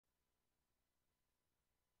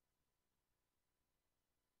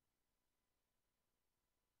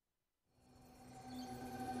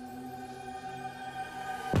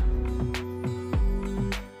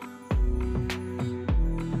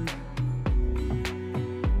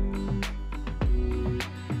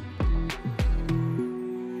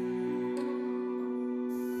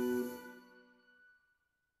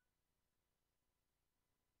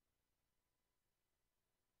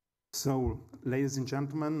So, ladies and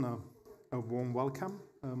gentlemen, a warm welcome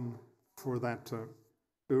for that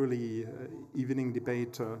early evening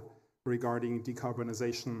debate regarding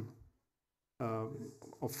decarbonization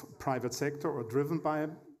of private sector or driven by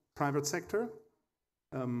private sector.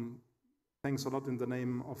 Thanks a lot in the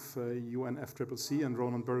name of UNFCCC and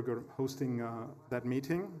Roland Berger hosting that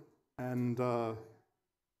meeting. And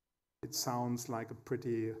it sounds like a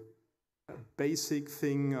pretty basic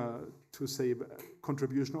thing to say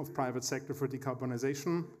contribution of private sector for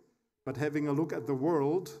decarbonization. But having a look at the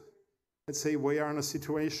world, let's say we are in a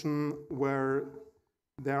situation where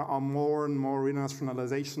there are more and more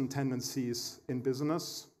renationalization tendencies in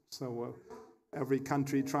business. So every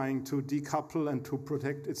country trying to decouple and to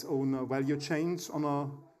protect its own value chains on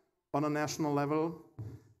a national level.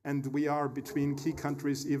 And we are between key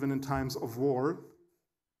countries even in times of war.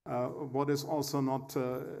 What is also not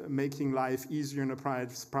making life easier in the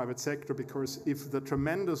private sector, because if the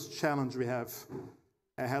tremendous challenge we have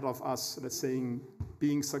ahead of us, let's say,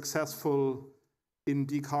 being successful in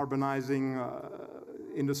decarbonizing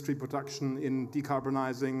industry production, in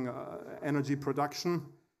decarbonizing energy production,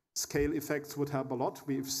 scale effects would help a lot.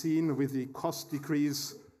 We've seen with the cost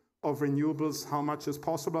decrease of renewables how much is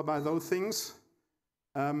possible by those things.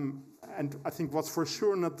 And I think what's for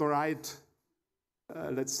sure not the right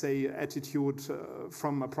let's say, attitude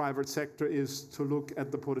from a private sector is to look at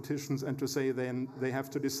the politicians and to say then they have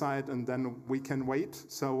to decide and then we can wait.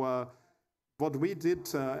 So what we did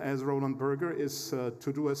as Roland Berger is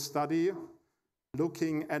to do a study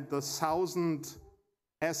looking at the 1,000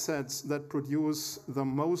 assets that produce the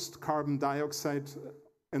most carbon dioxide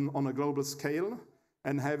on a global scale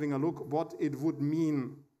and having a look what it would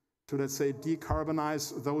mean to, let's say,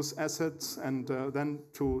 decarbonize those assets and then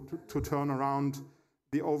to turn around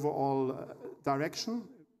the overall direction.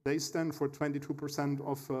 They stand for 22%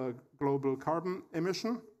 of global carbon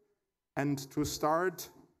emission. And to start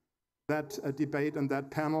that debate and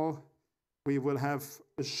that panel, we will have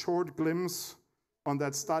a short glimpse on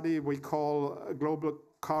that study we call a Global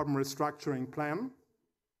Carbon Restructuring Plan.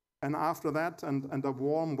 And after that, and a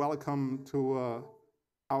warm welcome to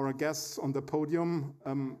our guests on the podium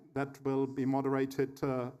that will be moderated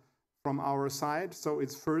from our side. So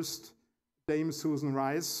it's first Dame Susan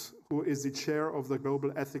Rice, who is the chair of the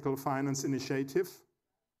Global Ethical Finance Initiative.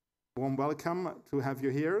 Warm welcome to have you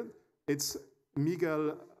here. It's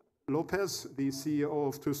Miguel López, the CEO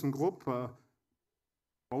of thyssenkrupp,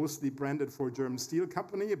 mostly branded for German steel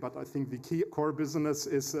company, but I think the key core business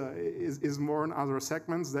is more in other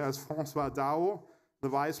segments. There's Francois, the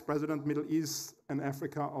Vice President, Middle East and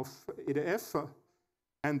Africa of EDF.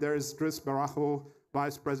 And there is Driss Berraho,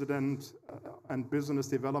 Vice President and Business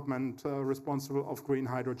Development responsible of green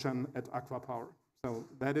hydrogen at ACWA Power. So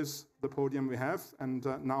that is the podium we have. And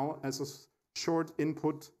now, as a short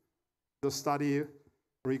input, the study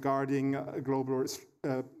regarding global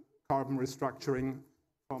carbon restructuring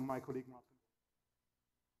from my colleague Martin.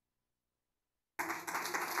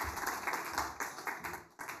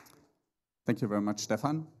 Thank you very much,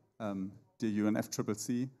 Stefan. Dear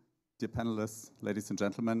UNFCCC, dear panelists, ladies and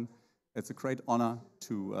gentlemen, it's a great honor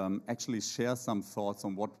to actually share some thoughts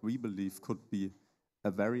on what we believe could be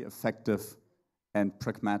a very effective and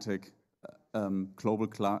pragmatic global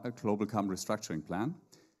carbon restructuring plan.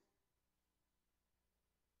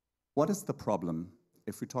 What is the problem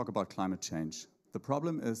if we talk about climate change? The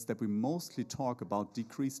problem is that we mostly talk about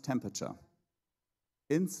decreased temperature.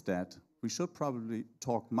 Instead, we should probably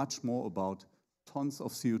talk much more about tons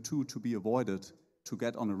of CO2 to be avoided to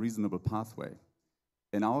get on a reasonable pathway.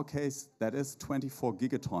 In our case, that is 24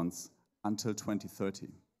 gigatons until 2030.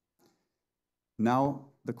 Now,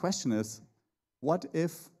 the question is, what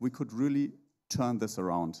if we could really turn this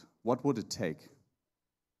around? What would it take?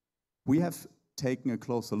 We have taken a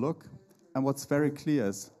closer look, and what's very clear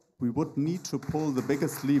is we would need to pull the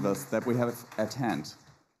biggest levers that we have at hand.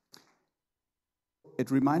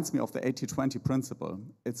 It reminds me of the 80-20 principle.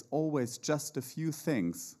 It's always just a few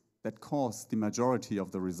things that cause the majority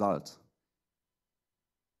of the result.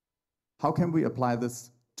 How can we apply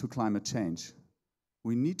this to climate change?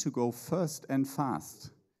 We need to go first and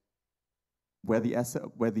fast where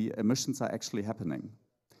the emissions are actually happening.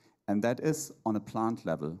 And that is on a plant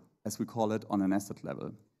level, as we call it, on an asset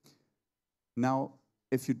level. Now,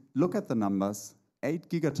 if you look at the numbers, 8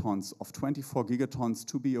 gigatons of 24 gigatons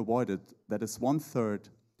to be avoided, that is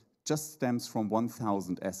 1/3, just stems from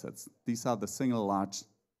 1,000 assets. These are the single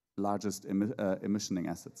largest emissioning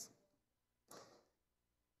assets.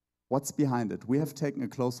 What's behind it? We have taken a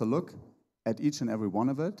closer look at each and every one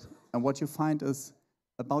of it, and what you find is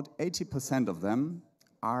about 80% of them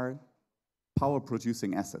are power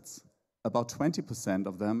producing assets. about 20%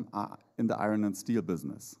 of them are in the iron and steel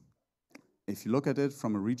business. If you look at it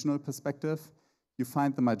from a regional perspective, you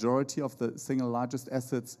find the majority of the single largest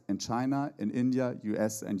assets in China, in India,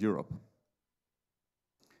 US, and Europe.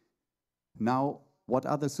 Now, what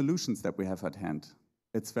are the solutions that we have at hand?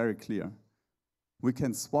 It's very clear. We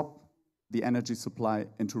can swap the energy supply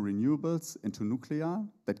into renewables, into nuclear,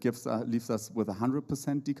 that leaves us with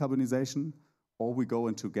 100% decarbonization, or we go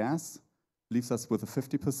into gas, leaves us with a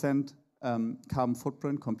 50% carbon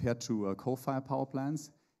footprint compared to coal-fired power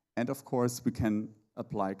plants. And of course, we can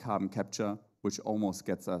apply carbon capture, which almost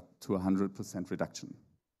gets us to 100% reduction.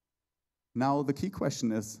 Now, the key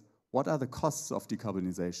question is, what are the costs of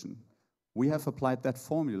decarbonization? We have applied that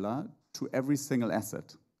formula to every single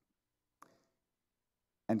asset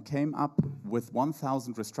and came up with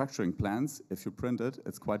 1,000 restructuring plans. If you print it,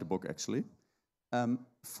 it's quite a book actually,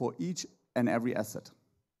 for each and every asset.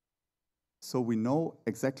 So we know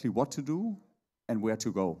exactly what to do and where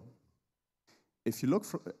to go. If you look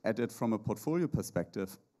at it from a portfolio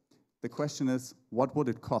perspective, the question is, what would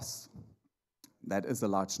it cost? That is a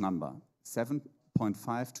large number,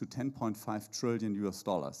 7.5 to 10.5 trillion US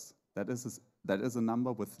dollars. That is a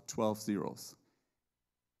number with 12 zeros.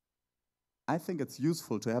 I think it's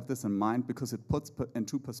useful to have this in mind because it puts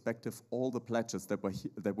into perspective all the pledges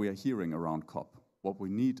that we are hearing around COP. What we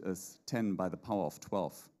need is 10 by the power of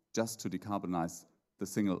 12 just to decarbonize the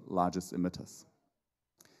single largest emitters.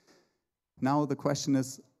 Now the question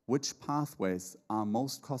is, which pathways are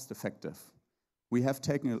most cost effective? We have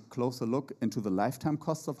taken a closer look into the lifetime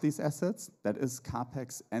costs of these assets, that is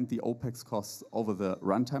CAPEX and the OPEX costs over the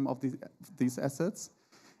runtime of these assets.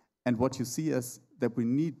 And what you see is that we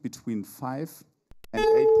need between 5 and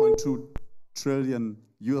 8.2 trillion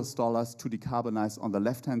US dollars to decarbonize on the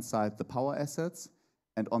left-hand side the power assets,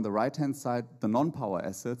 and on the right-hand side the non-power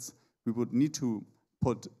assets. We would need to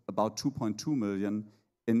put about 2.2 million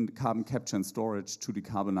in carbon capture and storage to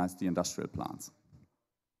decarbonize the industrial plants.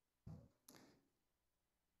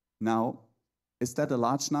 Now, is that a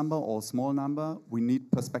large number or a small number? We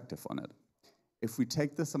need perspective on it. If we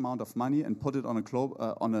take this amount of money and put it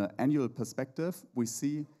on an annual perspective, we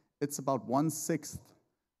see it's about 1/6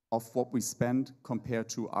 of what we spend compared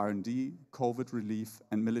to R&D, COVID relief,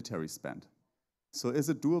 and military spend. So is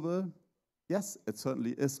it doable? Yes, it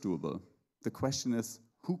certainly is doable. The question is,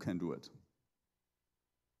 who can do it?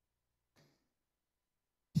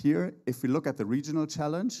 Here, if we look at the regional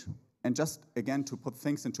challenge, and just again to put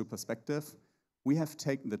things into perspective, we have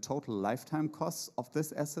taken the total lifetime costs of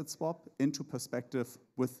this asset swap into perspective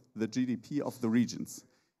with the GDP of the regions.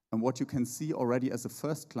 And what you can see already as a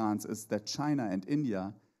first glance is that China and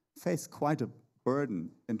India face quite a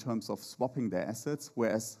burden in terms of swapping their assets,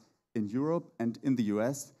 whereas in Europe and in the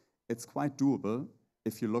US, it's quite doable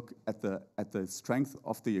if you look at the strength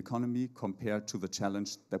of the economy compared to the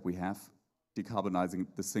challenge that we have decarbonizing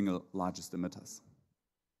the single largest emitters.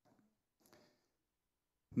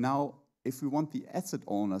 Now, if we want the asset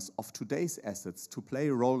owners of today's assets to play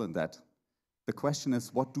a role in that, the question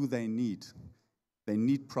is, what do they need? They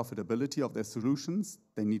need profitability of their solutions,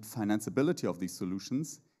 they need financeability of these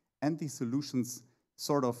solutions, and these solutions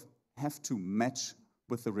sort of have to match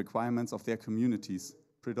with the requirements of their communities,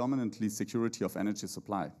 predominantly security of energy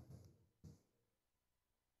supply.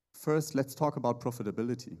 First, let's talk about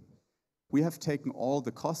profitability. We have taken all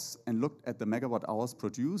the costs and looked at the megawatt hours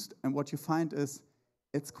produced, and what you find is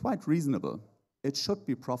it's quite reasonable. It should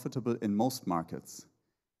be profitable in most markets.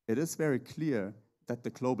 It is very clear that the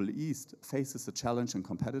global East faces a challenge in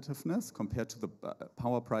competitiveness compared to the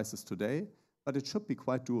power prices today, but it should be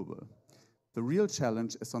quite doable. The real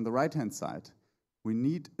challenge is on the right-hand side. We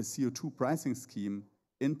need a CO2 pricing scheme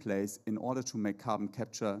in place in order to make carbon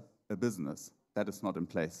capture a business. That is not in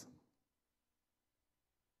place.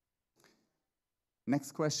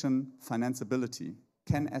 Next question, financeability.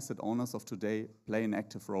 Can asset owners of today play an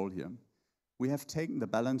active role here? We have taken the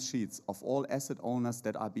balance sheets of all asset owners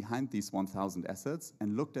that are behind these 1,000 assets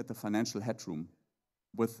and looked at the financial headroom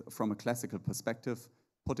from a classical perspective,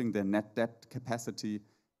 putting their net debt capacity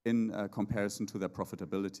in comparison to their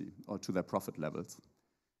profitability or to their profit levels.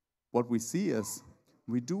 What we see is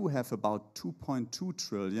we do have about 2.2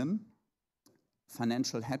 trillion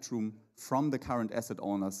financial headroom from the current asset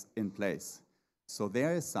owners in place. So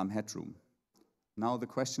there is some headroom. Now the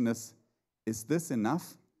question is this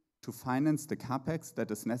enough to finance the CAPEX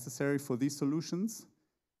that is necessary for these solutions?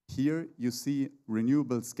 Here you see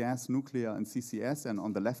renewables, gas, nuclear, and CCS, and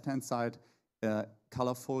on the left-hand side,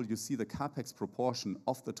 colorful, you see the CAPEX proportion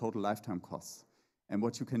of the total lifetime costs. And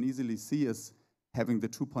what you can easily see is, having the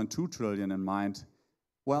 2.2 trillion in mind,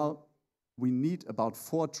 well, we need about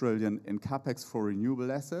 4 trillion in capex for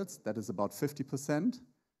renewable assets. That is about 50%.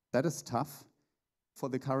 That is tough for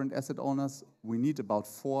the current asset owners. We need about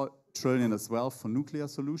 4 trillion as well for nuclear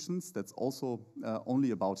solutions. That's also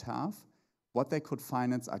only about half. What they could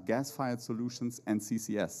finance are gas-fired solutions and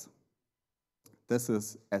CCS. This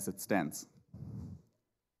is as it stands.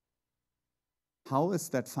 How is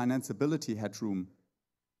that financeability headroom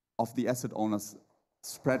of the asset owners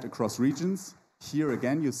spread across regions? Here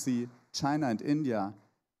again, you see China and India,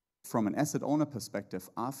 from an asset owner perspective,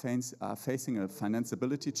 are facing a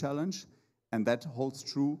financeability challenge, and that holds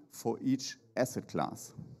true for each asset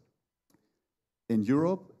class. In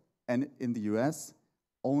Europe and in the US,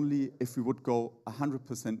 only if we would go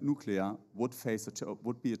 100% nuclear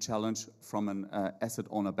would be a challenge from an asset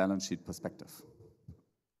owner balance sheet perspective.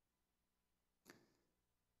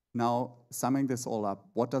 Now, summing this all up,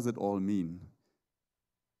 what does it all mean?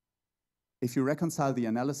 If you reconcile the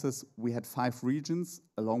analysis, we had 5 regions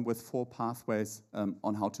along with 4 pathways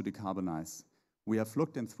on how to decarbonize. We have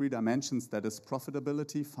looked in 3 dimensions, that is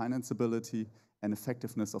profitability, financeability, and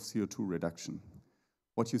effectiveness of CO2 reduction.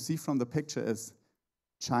 What you see from the picture is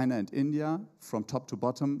China and India, from top to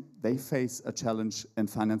bottom, they face a challenge in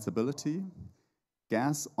financeability.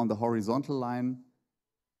 Gas on the horizontal line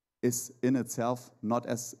is in itself not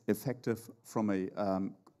as effective from a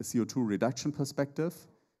CO2 reduction perspective.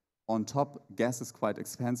 On top, gas is quite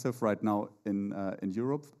expensive right now in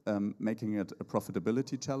Europe, making it a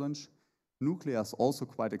profitability challenge. Nuclear is also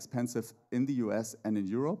quite expensive in the US and in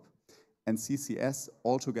Europe. And CCS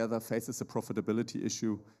altogether faces a profitability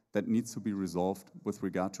issue that needs to be resolved with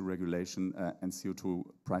regard to regulation and CO2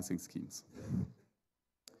 pricing schemes.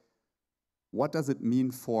 What does it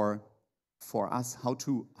mean for us, how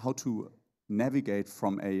to navigate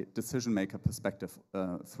from a decision maker perspective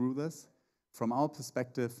through this? From our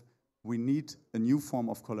perspective, we need a new form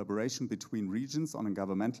of collaboration between regions on a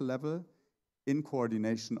governmental level in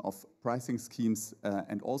coordination of pricing schemes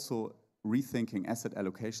and also rethinking asset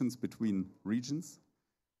allocations between regions.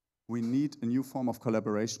 We need a new form of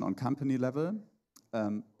collaboration on company level,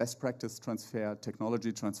 best practice transfer,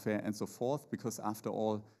 technology transfer, and so forth, because after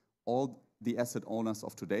all the asset owners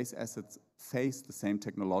of today's assets face the same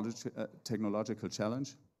technological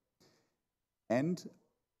challenge. And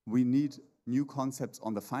we need new concepts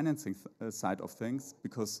on the financing side of things,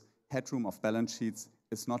 because headroom of balance sheets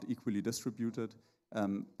is not equally distributed,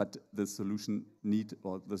 but the solution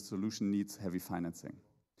needs heavy financing.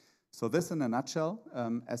 So this in a nutshell,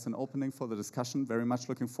 as an opening for the discussion. Very much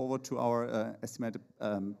looking forward to our esteemed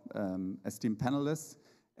panelists.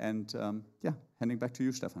 And yeah, handing back to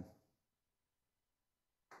you, Stefan.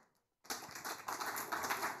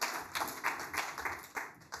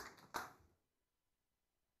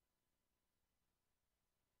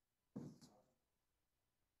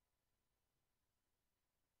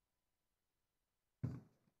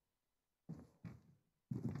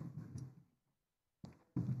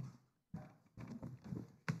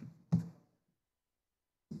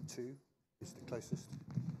 Two is the closest.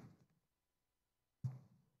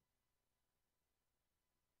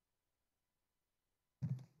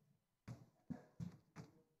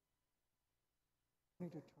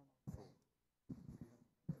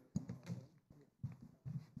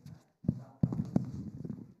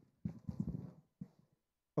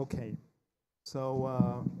 Okay,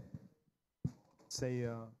 so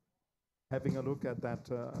having a look at that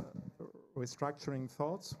restructuring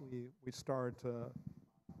thoughts, we start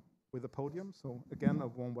with the podium. So again, a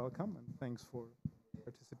warm welcome and thanks for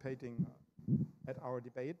participating at our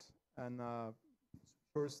debate. And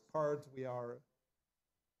first part we are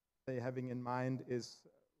having in mind is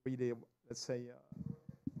really, let's say,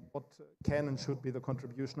 what can and should be the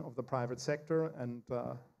contribution of the private sector. And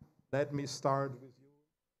let me start with you,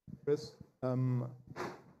 Driss.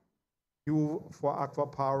 You, for ACWA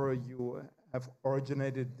Power, you have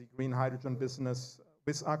originated the green hydrogen business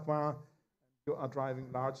with ACWA. You are driving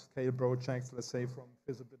large-scale projects, let's say, from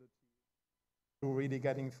feasibility to really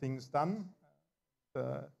getting things done.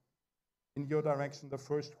 In your direction, the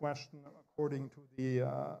first question, according to the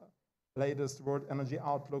latest World Energy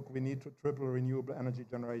Outlook, we need to triple renewable energy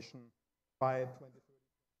generation by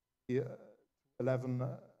 2030 to 11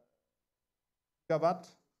 gigawatt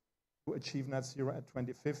to achieve net zero at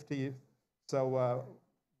 2050. So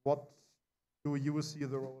what do you see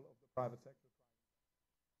the role of the private sector?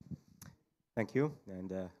 Thank you, and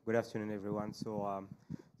good afternoon, everyone. So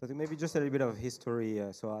I think maybe just a little bit of history.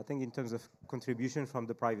 So I think in terms of contribution from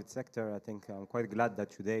the private sector, I think I'm quite glad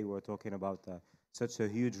that today we're talking about such a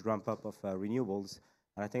huge ramp-up of renewables.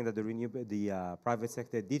 And I think that the private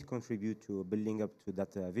sector did contribute to building up to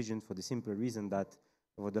that vision for the simple reason that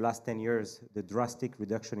over the last 10 years, the drastic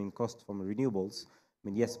reduction in cost from renewables. I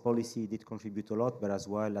mean, yes, policy did contribute a lot, but as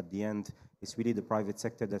well, at the end, it's really the private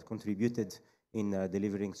sector that contributed in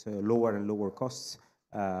delivering lower and lower costs,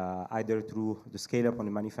 either through the scale-up on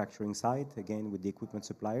the manufacturing side, again, with the equipment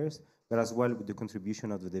suppliers, but as well with the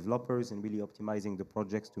contribution of the developers and really optimizing the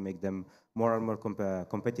projects to make them more and more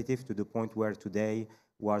competitive, to the point where today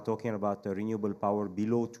we are talking about renewable power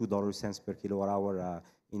below $2 per kilowatt hour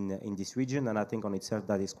in this region. And I think on itself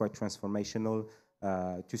that is quite transformational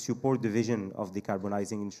to support the vision of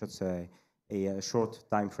decarbonizing in such a short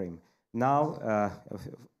time frame. Now,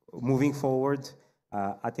 moving forward,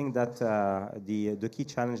 I think that the key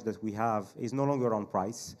challenge that we have is no longer on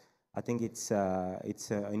price. I think it's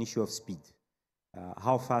an issue of speed.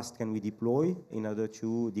 How fast can we deploy in order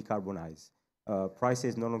to decarbonize? Price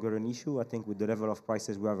is no longer an issue. I think with the level of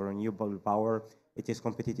prices we have on renewable power, it is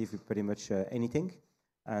competitive with pretty much anything.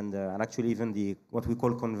 And actually even what we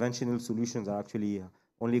call conventional solutions are actually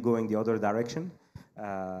only going the other direction.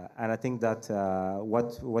 And I think that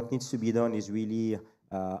what needs to be done is really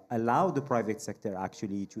allow the private sector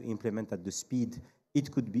actually to implement at the speed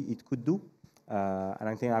it could do. And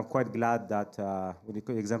I think I'm quite glad that with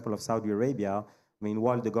the example of Saudi Arabia, I mean,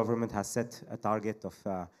 while the government has set a target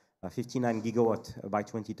of 59 gigawatt by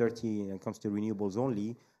 2030 when it comes to renewables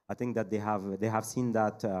only, I think that they have seen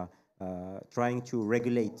that trying to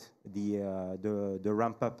regulate the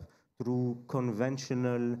ramp up through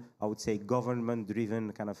conventional, I would say,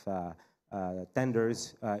 government-driven kind of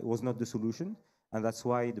tenders was not the solution. And that's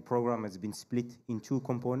why the program has been split in two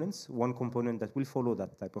components. One component that will follow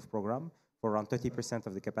that type of program for around 30%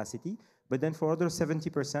 of the capacity. But then for other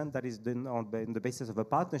 70%, that is done on the basis of a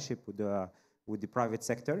partnership with the private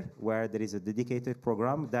sector, where there is a dedicated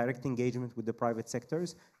program, direct engagement with the private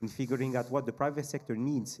sectors in figuring out what the private sector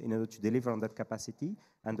needs in order to deliver on that capacity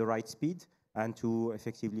and the right speed, and to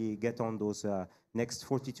effectively get on those next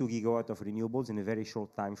 42 gigawatt of renewables in a very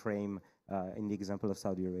short time frame in the example of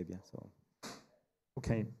Saudi Arabia. So.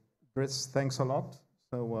 Okay, Driss, thanks a lot.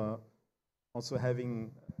 So also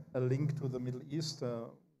having a link to the Middle East,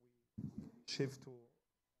 we shift to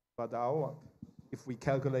Berraho. If we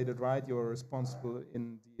calculate it right, you're responsible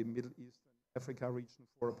in the Middle East and Africa region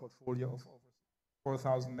for a portfolio of over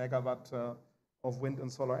 4,000 megawatt of wind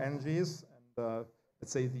and solar energies. And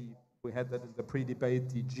let's say we had that in the pre-debate,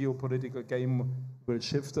 the geopolitical game will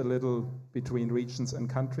shift a little between regions and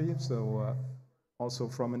countries. So also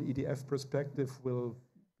from an EDF perspective, will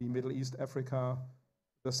be Middle East, Africa,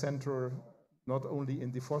 the center, not only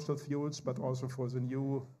in the fossil fuels, but also for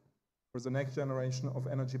the next generation of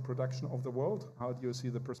energy production of the world? How do you see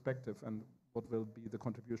the perspective, and what will be the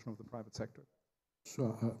contribution of the private sector?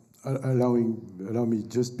 Sure. Allow me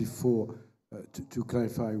just before to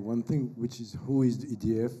clarify one thing, which is who is the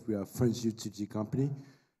EDF? We are a French utility company,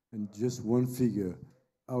 and just one figure,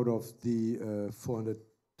 out of the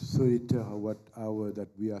 430 terawatt hour that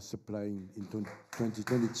we are supplying in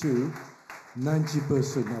 2022,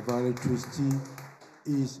 90% of our electricity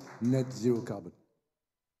is net zero carbon.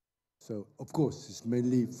 So, of course, it's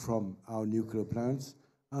mainly from our nuclear plants,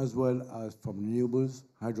 as well as from renewables,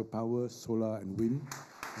 hydropower, solar, and wind.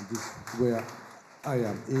 And this is where I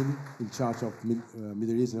am in charge of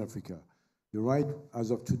Middle East and Africa. You're right,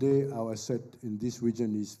 as of today, our asset in this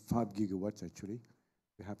region is 5 gigawatts, actually.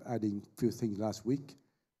 We have adding a few things last week.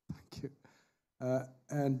 Thank you.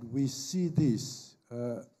 And we see this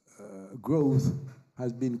growth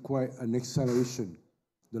has been quite an acceleration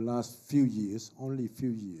the last few years, only a few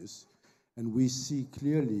years. And we see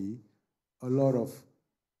clearly a lot of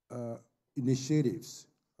initiatives,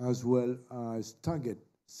 as well as targets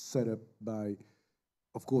set up by,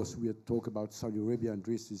 of course, we had talked about Saudi Arabia, and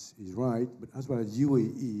Driss is right, but as well as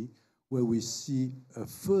UAE, where we see a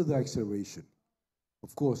further acceleration.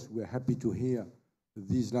 Of course, we're happy to hear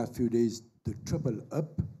these last few days the triple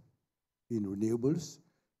up in renewables.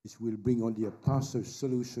 This will bring only a partial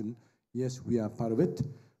solution. Yes, we are part of it.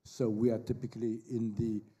 So we are typically in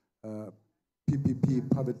the PPP,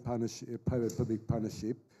 private-public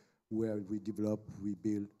partnership, where we develop, we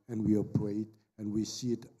build, and we operate, and we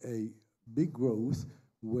see it a big growth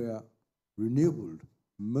where renewable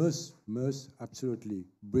must absolutely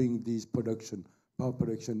bring these power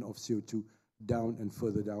production of CO2 down and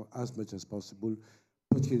further down as much as possible,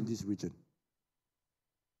 particularly in this region.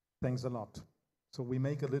 Thanks a lot. So we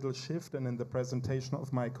make a little shift, and in the presentation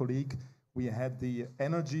of my colleague, we had the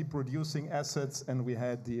energy producing assets and we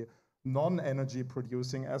had the non-energy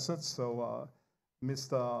producing assets. So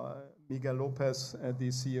Mr. Miguel López, the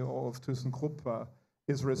CEO of thyssenkrupp,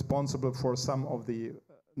 is responsible for some of the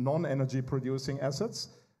non-energy producing assets.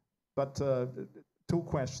 But two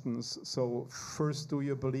questions. So first, do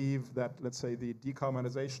you believe that, let's say, the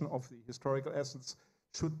decarbonization of the historical assets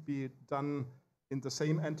should be done in the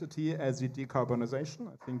same entity as the decarbonization?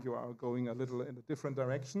 I think you are going a little in a different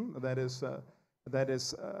direction. That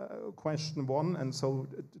is question one. And so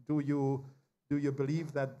do you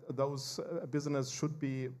believe that those businesses should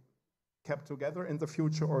be kept together in the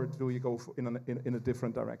future, or do you go in a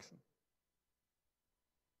different direction?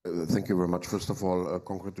 Thank you very much. First of all,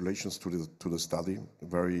 congratulations to the study.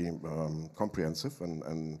 Very comprehensive,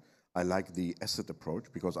 and I like the asset approach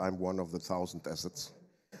because I'm one of the 1,000 assets.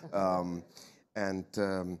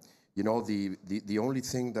 You know, the only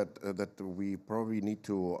thing that we probably need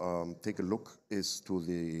to take a look is to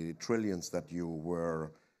the trillions that you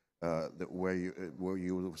were where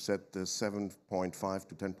you said 7.5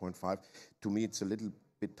 to 10.5. To me, it's a little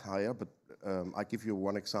bit higher, but I give you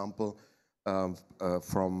one example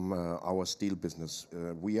from our steel business.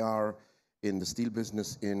 We are in the steel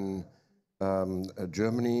business in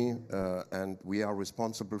Germany, and we are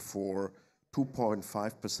responsible for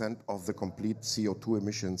 2.5% of the complete CO2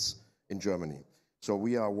 emissions in Germany. So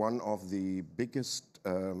we are one of the biggest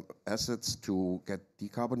assets to get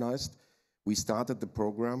decarbonized. We started the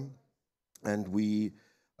program, and we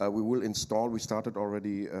will install, we started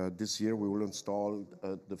already this year, we will install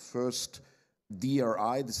the first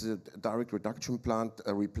DRI, this is a direct reduction plant,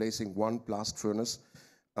 replacing one blast furnace,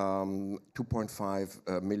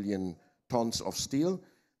 2.5 million tons of steel.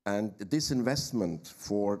 And this investment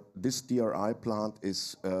for this DRI plant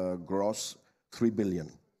is gross 3 billion.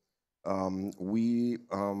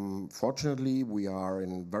 Fortunately, we are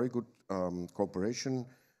in very good cooperation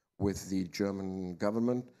with the German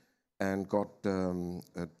government and got 2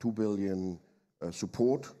 billion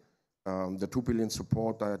support. The 2 billion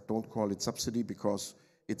support, I don't call it subsidy because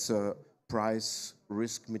it's a price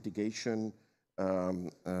risk mitigation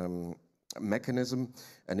mechanism,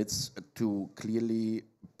 and it's to clearly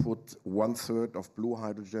put 1/3 of blue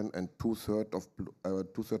hydrogen and 2/3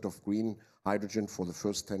 of green hydrogen for the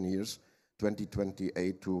first 10 years,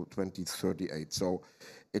 2028 to 2038. So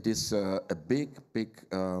it is a big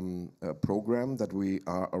program that we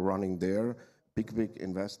are running there, big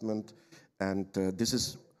investment, and this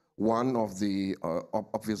is one of the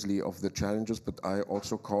obviously of the challenges, but I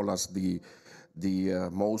also call us the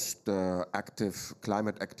most active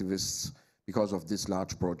climate activists because of this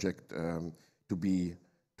large project to be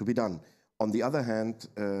done. On the other hand,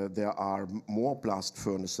 there are more blast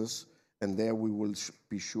furnaces, and there we will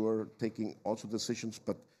be sure taking also decisions,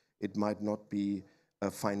 but it might not be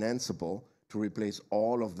financeable to replace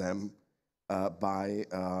all of them by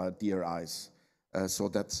DRIs. So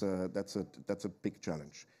that's a big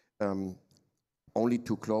challenge. Only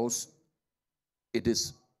to close, it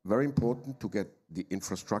is very important to get the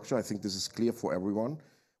infrastructure. I think this is clear for everyone.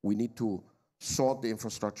 We need to sort the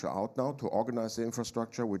infrastructure out now, to organize the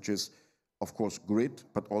infrastructure, which is, of course, grid,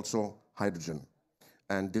 but also hydrogen.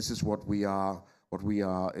 And this is what we are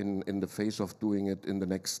in the phase of doing it in the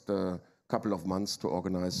next couple of months to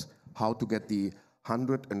organize how to get the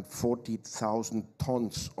 140,000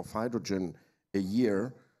 tons of hydrogen a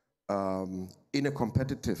year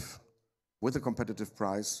with a competitive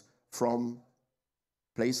price from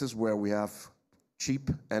places where we have cheap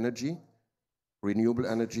energy, renewable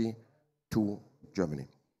energy, to Germany.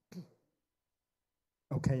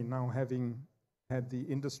 Okay, now having had the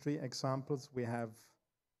industry examples, we have,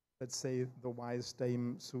 let's say, the wise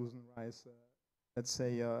Dame Susan Rice, let's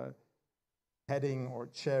say, heading or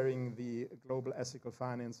chairing the Global Ethical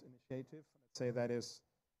Finance Initiative. Let's say that is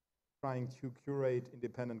trying to curate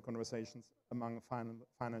independent conversations among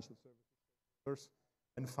financial services,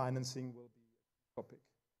 and financing will be a topic.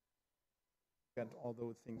 Get all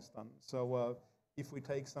those things done. So if we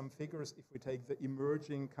take some figures, if we take the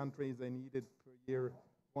emerging countries, they needed per year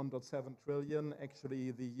 1.7 trillion.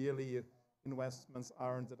 Actually, the yearly investments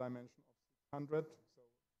are in the dimension of 600. So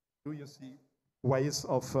do you see ways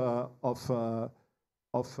of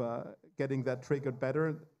getting that triggered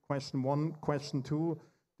better? Question one. Question two,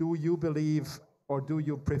 do you believe or do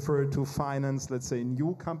you prefer to finance, let's say,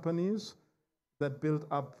 new companies that build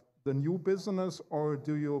up the new business, or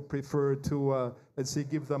do you prefer to, let's say,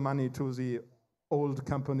 give the money to the old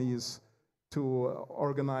companies to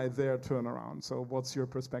organize their turnaround? So what's your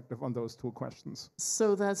perspective on those two questions?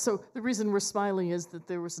 So the reason we're smiling is that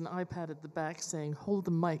there was an iPad at the back saying, hold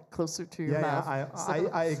the mic closer to your mouth. Yeah,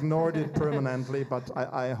 I ignored it permanently, but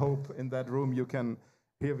I hope in that room you can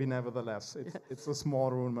hear me nevertheless. It's a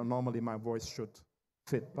small room, and normally my voice should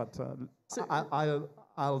fit, but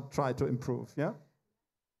I'll try to improve, yeah?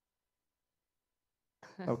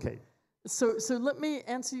 Okay. So let me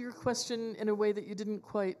answer your question in a way that you didn't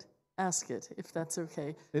quite ask it, if that's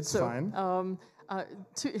okay. It's fine.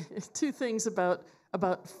 Two things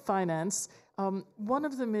about finance. One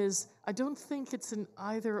of them is, I don't think it's an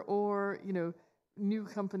either or, new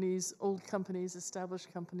companies, old companies,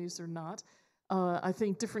 established companies or not. I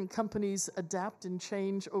think different companies adapt and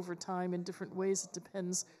change over time in different ways. It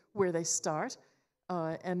depends where they start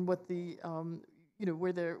and what the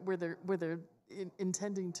where they're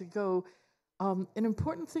intending to go. An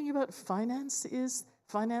important thing about finance is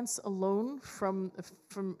finance alone from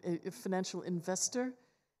a financial investor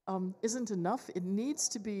isn't enough. It needs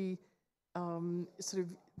to be sort of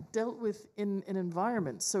dealt with in an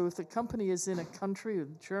environment. So if the company is in a country, or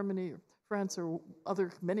Germany or France or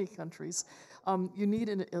many countries, you need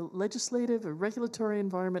a legislative, a regulatory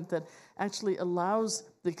environment that actually allows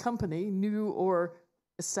the company, new or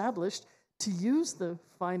established, to use the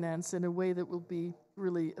finance in a way that will be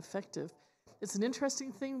really effective. It's an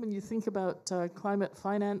interesting thing when you think about climate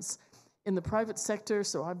finance in the private sector.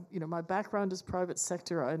 So my background is private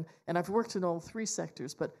sector, and I've worked in all three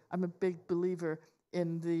sectors, but I'm a big believer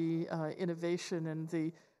in the innovation and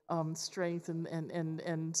the strength and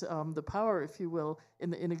the power, if you will,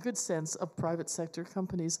 in a good sense, of private sector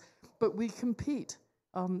companies. But we compete.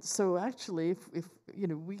 So actually, if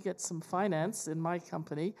we get some finance in my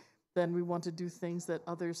company, then we want to do things that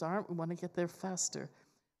others aren't. We want to get there faster.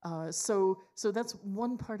 So that's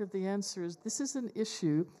one part of the answer. Is this is an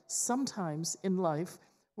issue sometimes in life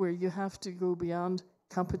where you have to go beyond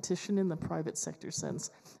competition in the private sector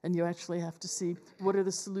sense, and you actually have to see what are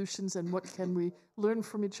the solutions and what can we learn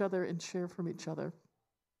from each other and share from each other.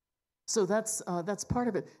 So that's part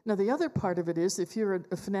of it. Now the other part of it is if you're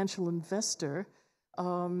a financial investor,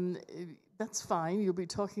 that's fine. You'll be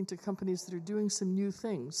talking to companies that are doing some new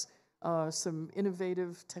things, some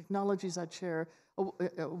innovative technologies. I chair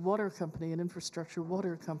a water company, an infrastructure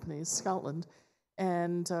water company in Scotland,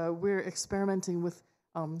 and we're experimenting with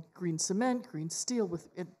green cement, green steel, with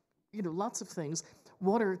lots of things.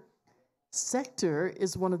 Water sector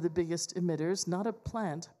is one of the biggest emitters, not a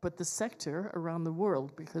plant, but the sector around the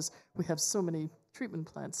world, because we have so many treatment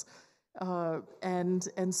plants,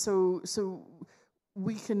 and so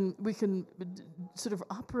we can sort of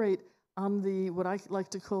operate on the what I like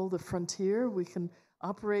to call the frontier. We can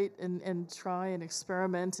operate and try and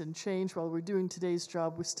experiment and change while we're doing today's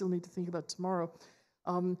job. We still need to think about tomorrow.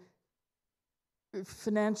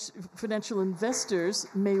 Financial investors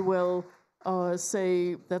may well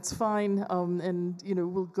say that's fine, and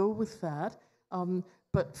we'll go with that.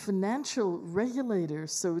 But financial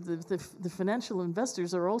regulators, so the financial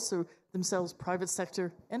investors are also themselves private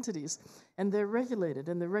sector entities, and they're regulated.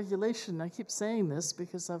 And the regulation, I keep saying this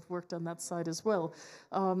because I've worked on that side as well,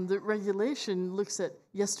 the regulation looks at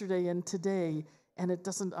yesterday and today, and it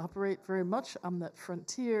doesn't operate very much on that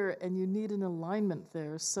frontier, and you need an alignment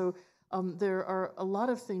there. So there are a lot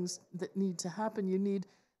of things that need to happen. You need,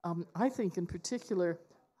 I think in particular,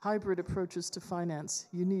 hybrid approaches to finance.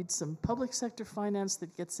 You need some public sector finance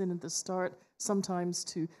that gets in at the start, sometimes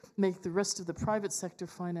to make the rest of the private sector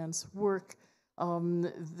finance work.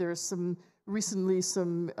 There's recently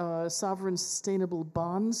some sovereign sustainable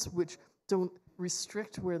bonds which don't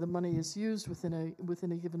restrict where the money is used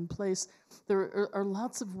within a given place. There are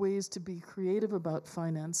lots of ways to be creative about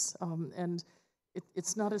finance, and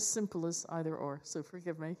it's not as simple as either or. So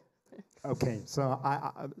forgive me. Okay, so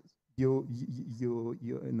you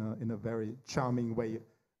in a very charming way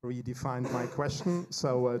redefined my question.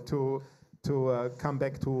 So to come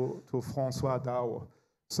back to Francois Dao.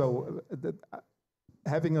 So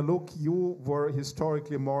having a look, you were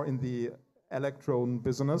historically more in the electron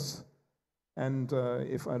business, and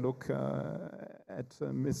if I look at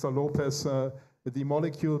Mr. López, the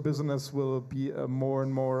molecule business will be a more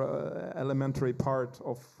and more elementary part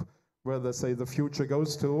of where they say the future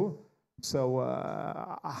goes to. So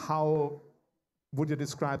how would you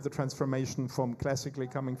describe the transformation from classically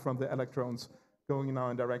coming from the electrons going now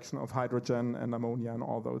in direction of hydrogen and ammonia and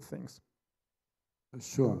all those things?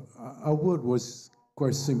 Sure. Our word was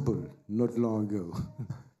quite simple not long ago.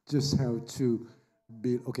 Just how to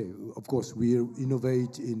build. Okay, of course, we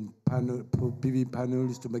innovate in PV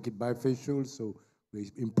panels to make it bifacial, so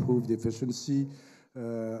we improve the efficiency.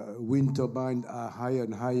 Wind turbines are higher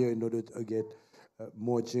and higher in order to get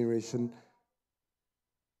more generation.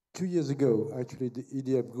 2 years ago, actually, the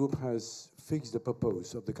EDF group has fixed the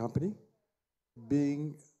purpose of the company,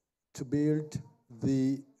 being to build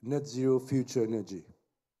the net zero future energy.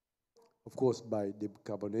 Of course, by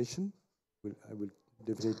decarbonization. I will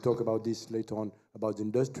definitely talk about this later on, about the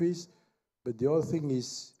industries. But the other thing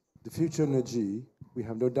is the future energy, we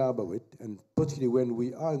have no doubt about it, and particularly when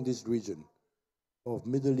we are in this region, of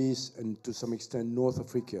Middle East and to some extent North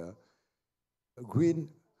Africa, green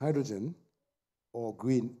hydrogen or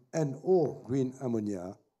green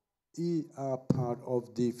ammonia are part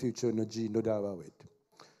of the future energy, no doubt about it.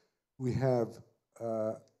 We have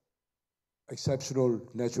exceptional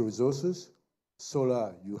natural resources.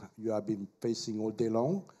 Solar, you have been facing all day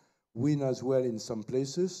long. Wind as well in some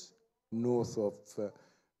places, north of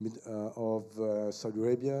Saudi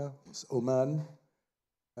Arabia, Oman.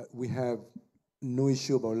 We have no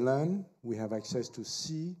issue about land. We have access to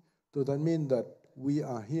sea. So that means that we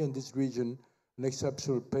are here in this region an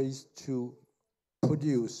exceptional place to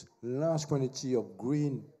produce large quantity of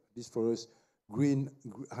green, this for us, green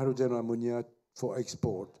hydrogen or ammonia for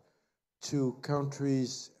export to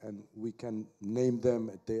countries, and we can name them,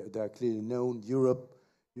 they are clearly known. Europe,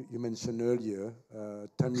 you mentioned earlier,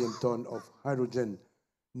 10 million tons of hydrogen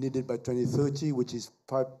needed by 2030, which is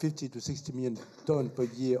 50 to 60 million tons per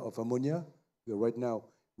year of ammonia. Right now,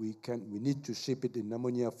 we need to ship it in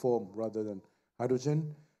ammonia form rather than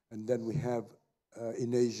hydrogen. And then we have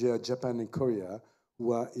in Asia, Japan and Korea,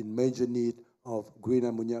 who are in major need of green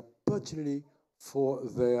ammonia, particularly for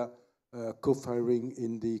their co-firing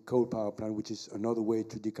in the coal power plant, which is another way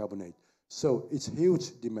to decarbonate. So it's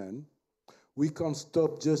huge demand. We can't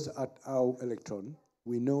stop just at our electron.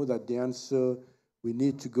 We know that the answer, we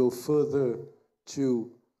need to go further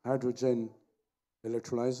to hydrogen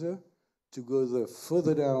electrolyzer, to go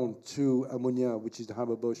further down to ammonia, which is the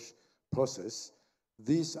Haber-Bosch process.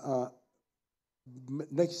 These are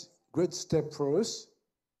next great step for us.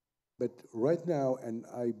 But right now, and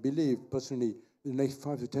I believe personally, in the next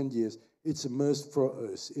 5 to 10 years, it's a must for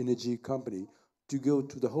us, energy company, to go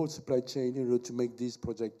to the whole supply chain in order to make this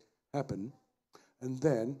project happen. And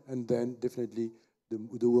then definitely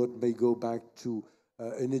the world may go back to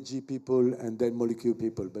energy people and then molecule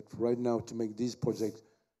people. But right now, to make these projects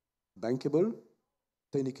bankable,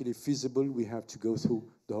 technically feasible, we have to go through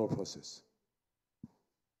the whole process.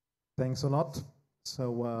 Thanks a lot.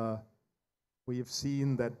 So we have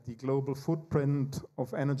seen that the global footprint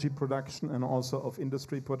of energy production and also of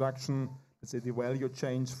industry production, let's say the value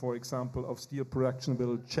change, for example, of steel production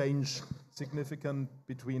will change significant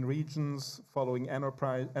between regions, following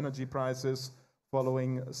energy prices,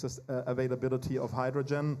 following availability of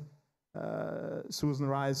hydrogen. Susan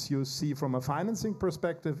Rice, you see from a financing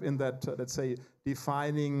perspective in that, let's say,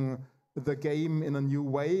 defining the game in a new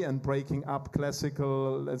way and breaking up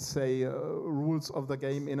classical, let's say, rules of the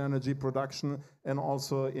game in energy production and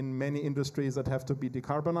also in many industries that have to be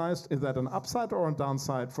decarbonized. Is that an upside or a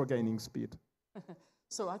downside for gaining speed?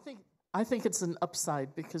 So I think it's an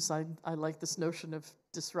upside because I like this notion of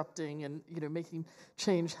disrupting and making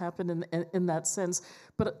change happen in that sense.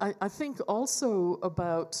 But I think also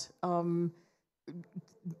about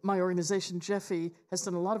my organization, GEFI, has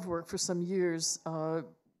done a lot of work for some years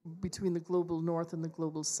between the global north and the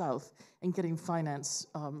global south and getting finance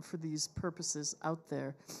for these purposes out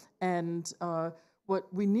there. And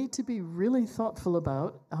what we need to be really thoughtful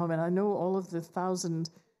about, and I know all of the 1,000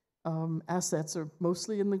 assets are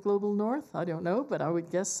mostly in the global north. I don't know, but I would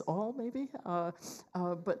guess all maybe.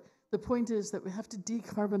 But the point is that we have to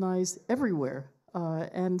decarbonize everywhere.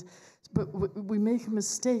 But we make a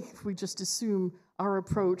mistake if we just assume our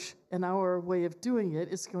approach and our way of doing it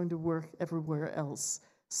is going to work everywhere else.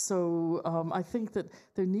 So I think that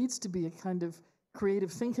there needs to be a kind of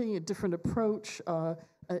creative thinking, a different approach.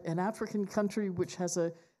 An African country which has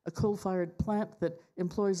a coal-fired plant that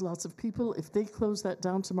employs lots of people, if they close that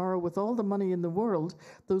down tomorrow with all the money in the world,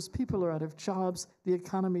 those people are out of jobs, the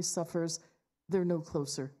economy suffers, they're no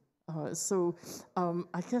closer. So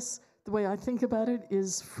I guess the way I think about it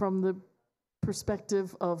is from the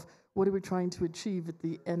perspective of what are we trying to achieve at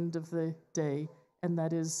the end of the day, and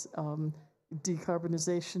that is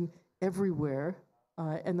decarbonization everywhere,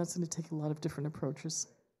 and that's going to take a lot of different approaches.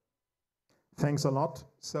 Thanks a lot.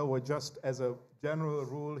 So just as a general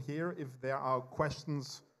rule here, if there are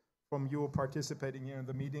questions from you participating here in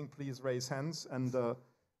the meeting, please raise hands, and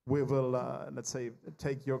we will, let's say,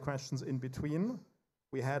 take your questions in between.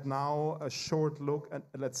 We had now a short look at,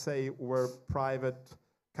 let's say, where private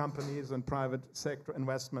companies and private sector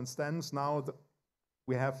investment stands. Now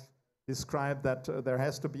we have described that there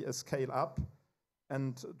has to be a scale up,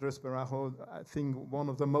 and Driss Berraho, I think one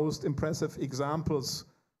of the most impressive examples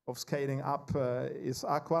of scaling up is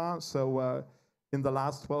ACWA. So in the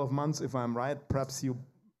last 12 months, if I'm right, perhaps you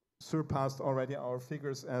surpassed already our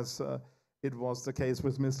figures as it was the case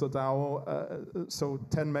with Mr. Dow. So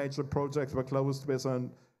 10 major projects were closed with a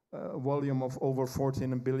volume of over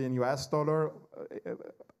 $14 billion US.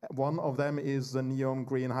 One of them is the Neon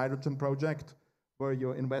Green Hydrogen project, where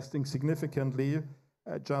you're investing significantly.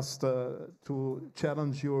 just to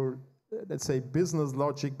challenge your, let's say, business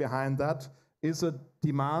logic behind that. Is a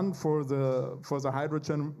demand for the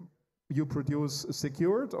hydrogen you produce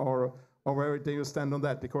secured, or where do you stand on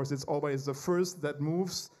that? Because it's always the first that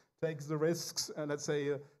moves, takes the risks, let's say,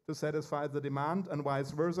 to satisfy the demand, and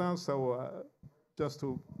vice versa. So just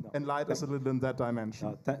to enlighten us a little in that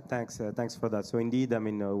dimension. Thanks for that. So indeed, I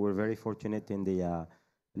mean, we're very fortunate in the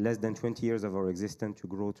less than 20 years of our existence to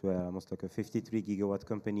grow to almost like a 53 gigawatt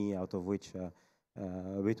company, out of which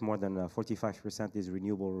a bit more than 45% is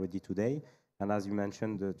renewable already today. And as you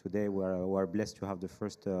mentioned, today we're blessed to have the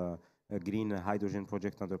first green hydrogen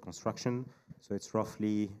project under construction. So it's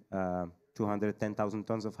roughly 210,000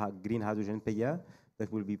 tons of green hydrogen per year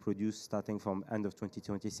that will be produced starting from end of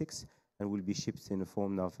 2026 and will be shipped in the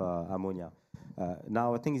form of ammonia.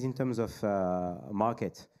 Now, I think it's in terms of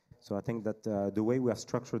market. So I think that the way we have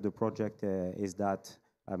structured the project is that,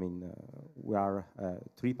 I mean, we are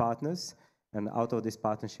 3 partners. And out of this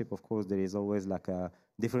partnership, of course, there is always like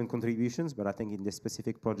different contributions. But I think in this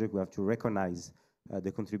specific project, we have to recognize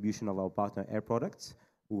the contribution of our partner Air Products,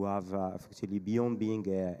 who have effectively, beyond being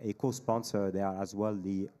a co-sponsor, they are as well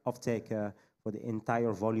the off-taker for the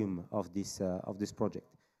entire volume of this project.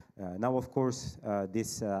 Now, of course,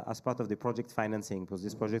 this as part of the project financing, because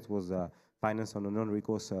this project was financed on a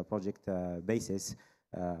non-recourse project basis.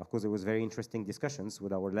 Of course, there was very interesting discussions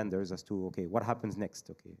with our lenders as to, okay, what happens next?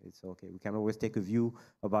 Okay, it's okay. We can always take a view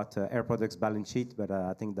about Air Products' balance sheet, but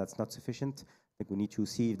I think that's not sufficient. I think we need to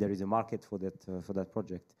see if there is a market for that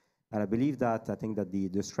project. And I believe that, I think that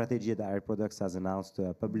the strategy that Air Products has announced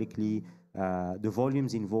publicly, the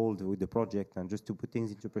volumes involved with the project, and just to put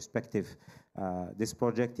things into perspective, this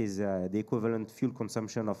project is the equivalent fuel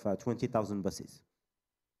consumption of 20,000 buses.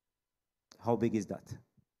 How big is that?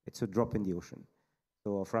 It's a drop in the ocean.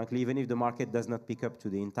 So frankly, even if the market does not pick up to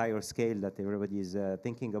the entire scale that everybody is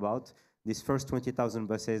thinking about, these first 20,000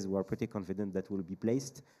 buses, we are pretty confident that will be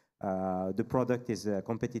placed. The product is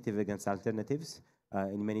competitive against alternatives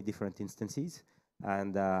in many different instances.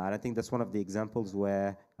 And I think that's one of the examples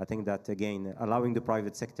where I think that, again, allowing the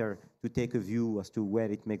private sector to take a view as to where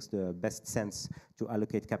it makes the best sense to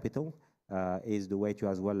allocate capital is the way to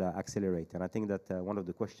as well accelerate. And I think that one of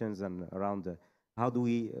the questions around how do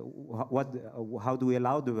we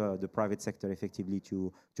allow the private sector effectively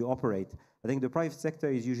to operate? I think the private sector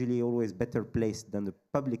is usually always better placed than the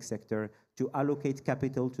public sector to allocate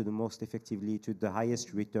capital to the most effectively, to the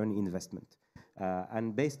highest return investment.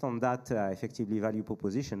 And based on that effectively value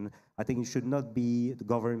proposition, I think it should not be the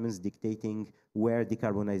governments dictating where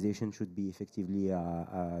decarbonization should be effectively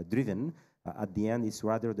driven. At the end, it's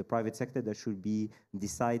rather the private sector that should be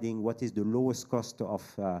deciding what is the lowest cost of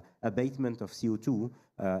abatement of CO2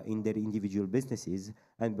 in their individual businesses.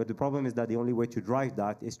 But the problem is that the only way to drive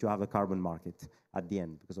that is to have a carbon market at the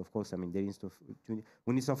end. Because, of course, I mean,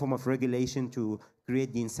 we need some form of regulation to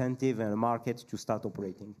create the incentive and a market to start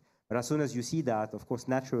operating. But as soon as you see that, of course,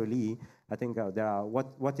 naturally, I think there are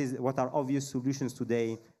what are obvious solutions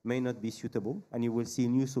today may not be suitable, and you will see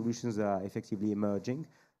new solutions effectively emerging.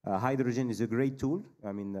 Hydrogen is a great tool.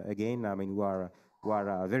 I mean, again, I mean, we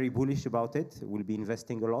are very bullish about it. We'll be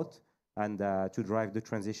investing a lot and to drive the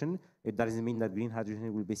transition. It doesn't mean that green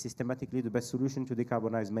hydrogen will be systematically the best solution to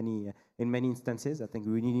decarbonize in many instances. I think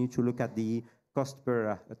we really need to look at the cost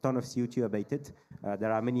per ton of CO2 abated.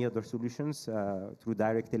 There are many other solutions through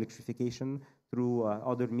direct electrification, through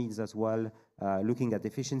other means as well, looking at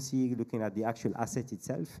efficiency, looking at the actual asset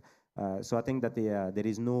itself. So I think that there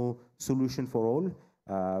is no solution for all.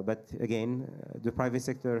 But again, the private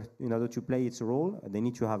sector, in order to play its role, they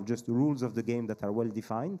need to have just rules of the game that are well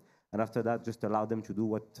defined. And after that, just allow them to do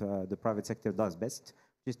what the private sector does best,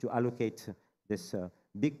 which is to allocate this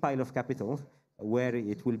big pile of capital where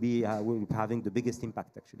it will be having the biggest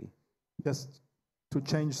impact, actually. Just to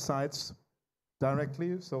change sides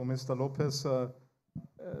directly. So, Mr. López,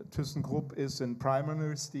 thyssenkrupp is in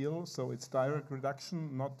primary steel, so it's direct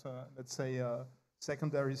reduction, not, let's say,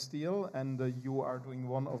 secondary steel, and you are doing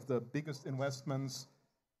one of the biggest investments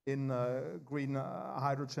in green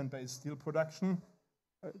hydrogen-based steel production.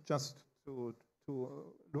 Just to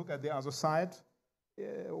look at the other side,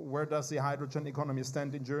 where does the hydrogen economy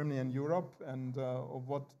stand in Germany and Europe, and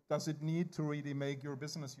what does it need to really make your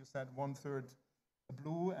business? You said 1/3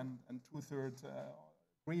 blue and 2/3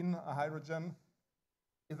 green hydrogen.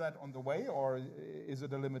 Is that on the way, or is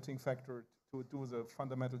it a limiting factor to do the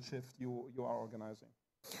fundamental shift you are organizing?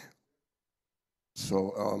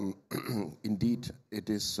 So indeed, it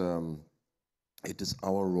is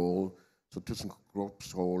our role, so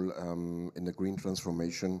thyssenkrupp's role in the green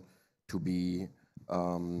transformation, to be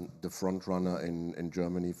the front runner in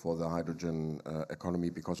Germany for the hydrogen economy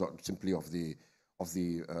because simply of the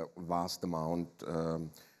vast amount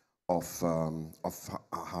of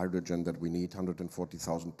hydrogen that we need,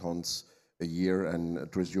 140,000 tons a year. And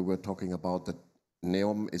Driss, you were talking about that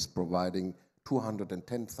NEOM is providing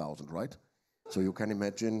 210,000, right? So you can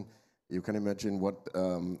imagine what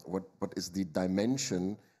is the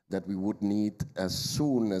dimension that we would need as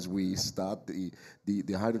soon as we start the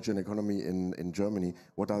hydrogen economy in Germany.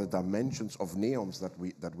 What are the dimensions of NEOMs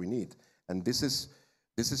that we need? And this is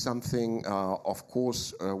something, of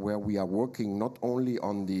course, where we are working not only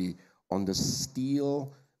on the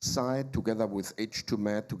steel side, together with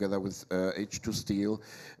H2Med, together with H2 Steel,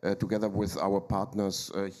 together with our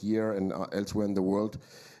partners here and elsewhere in the world.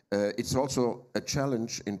 It's also a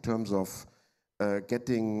challenge in terms of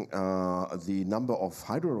getting the number of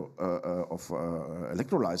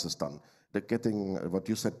electrolyzers done. Getting what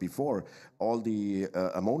you said before, all the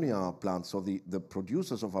ammonia plants. So the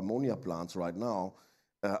producers of ammonia plants right now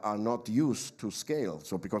are not used to scale.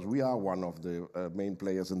 So because we are one of the main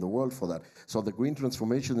players in the world for that. So the green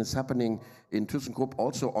transformation is happening in thyssenkrupp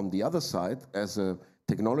also on the other side as a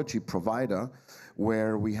technology provider,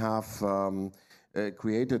 where we have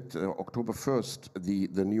created October 1st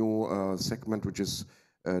the new segment, which is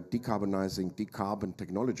decarbonizing decarbon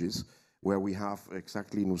technologies, where we have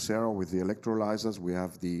exactly Nucera with the electrolyzers, we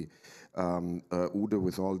have the Ude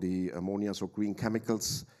with all the ammonia, so green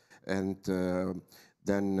chemicals, and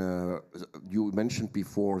then you mentioned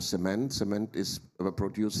before cement. Cement is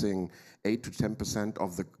producing 8 to 10%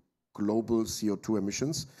 of the global CO2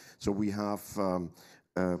 emissions. So we have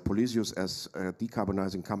Polysius as a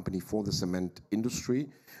decarbonizing company for the cement industry.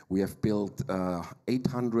 We have built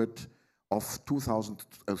 800 of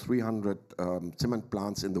 2,300 cement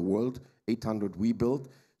plants in the world. 800 we built,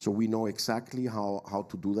 so we know exactly how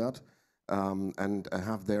to do that, and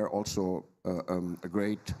have there also a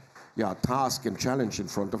great task and challenge in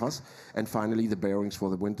front of us. And finally, the bearings for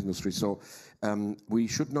the wind industry. So we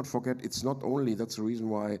should not forget, it's not only, that's the reason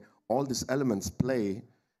why all these elements play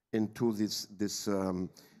into this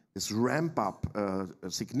ramp up, a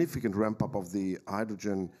significant ramp up of the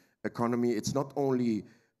hydrogen economy. It's not only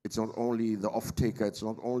the off-taker, it's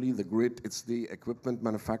not only the grid, it's the equipment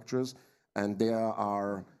manufacturers, and there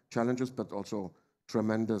are challenges, but also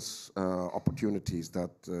tremendous opportunities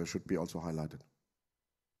that should be also highlighted.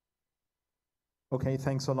 Okay,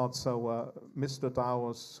 thanks a lot. So Mr.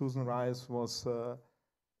 Dawes, Susan Rice was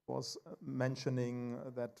mentioning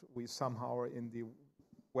that we somehow are in the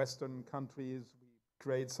Western countries, we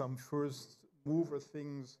create some first mover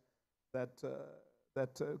things that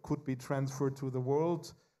could be transferred to the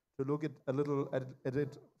world. To look at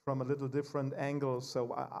it from a little different angle.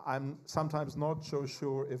 So I'm sometimes not so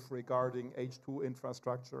sure if regarding H2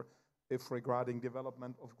 infrastructure, if regarding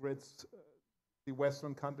development of grids, the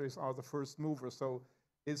Western countries are the first movers. So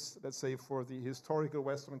is, let's say, for the historical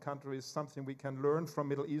Western countries, something we can learn from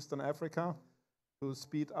Middle East and Africa to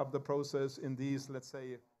speed up the process in these, let's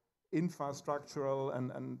say, infrastructural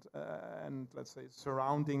and let's say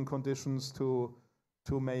surrounding conditions to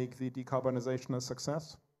make the decarbonization a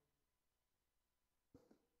success?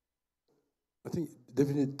 I think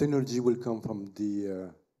definitely technology will come from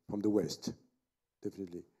the West,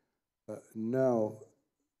 definitely. Now,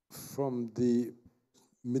 from the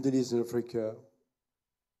Middle East and Africa,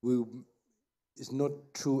 it's not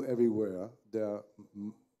true everywhere. There are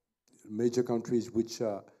major countries which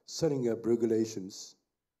are setting up regulations,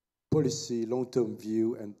 policy, long-term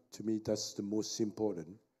view, and to me that's the most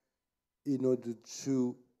important, in order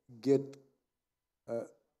to get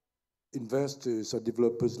investors or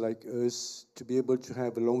developers like us to be able to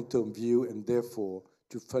have a long-term view and therefore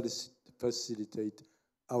to facilitate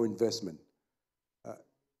our investment.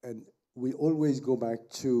 And we always go back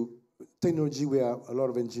to technology. We are a lot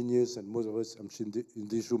of engineers, and most of us, I'm sure in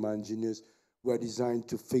this room are engineers, who are designed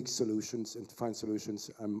to fix solutions and to find solutions.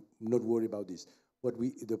 I'm not worried about this.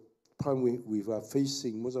 The problem we are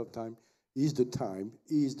facing most of the time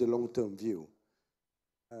is the long-term view.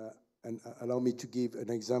 And allow me to give an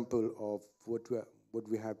example of what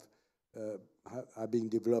we have are being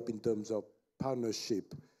developed in terms of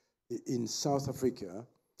partnership. In South Africa,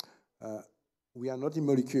 we are not in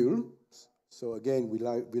molecule, so again, we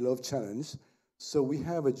love challenge. So we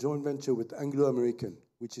have a joint venture with Anglo-American,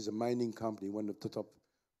 which is a mining company, one of the top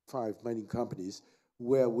 5 mining companies,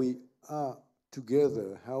 where we are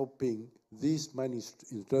together helping this mining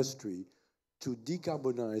industry to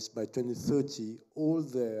decarbonize by 2030 all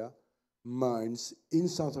their mines in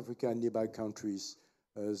South Africa and nearby countries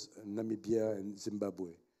as Namibia and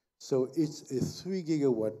Zimbabwe. So it's a 3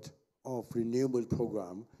 gigawatt of renewable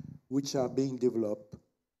program which are being developed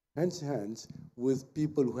hand in hand with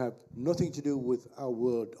people who have nothing to do with our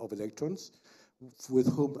world of electrons, with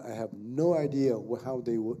whom I have no idea how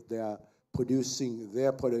they are producing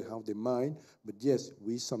their product, how they mine. But yes,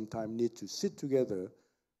 we sometimes need to sit together,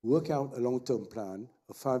 work out a long-term plan,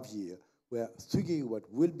 a 5-year, where 3 gigawatts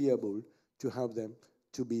will be able to have them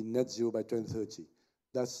to be net zero by 2030.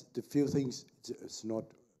 That's the few things. It's not,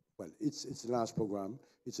 well, it's a large program.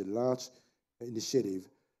 It's a large initiative,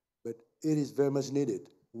 but it is very much needed.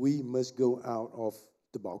 We must go out of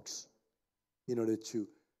the box in order to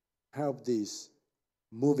help this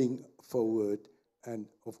moving forward. And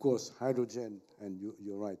of course, hydrogen, and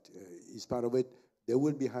you're right, is part of it. There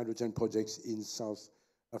will be hydrogen projects in South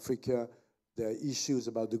Africa. There are issues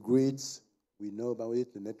about the grids. We know about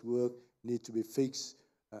it. The network need to be fixed.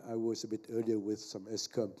 I was a bit earlier with some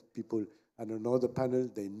ESCOM people at another panel.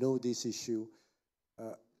 They know this issue.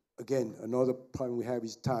 Again, another problem we have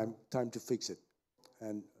is time to fix it.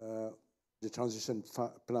 And the transition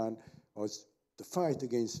plan, or the fight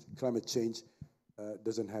against climate change,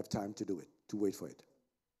 doesn't have time to do it, to wait for it.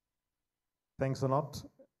 Thanks a lot.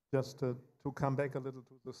 Just to come back a little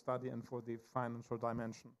to the study and for the financial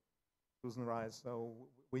dimension, Susan Rice. So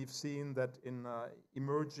we've seen that in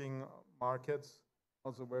emerging markets,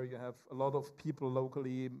 also where you have a lot of people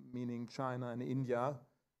locally, meaning China and India,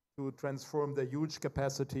 to transform the huge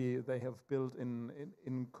capacity they have built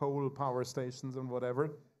in coal power stations and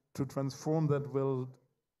whatever, to transform that will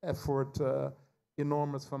effort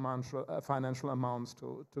enormous financial amounts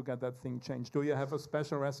to get that thing changed. Do you have a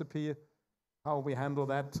special recipe how we handle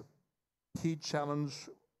that key challenge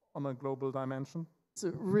on a global dimension? It's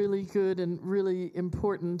a really good and really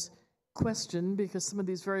important question, because some of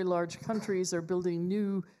these very large countries are building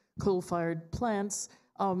new coal-fired plants,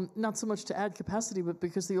 not so much to add capacity, but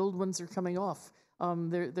because the old ones are coming off.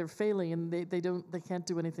 They're failing, and they can't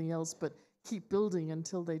do anything else but keep building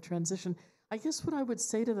until they transition. I guess what I would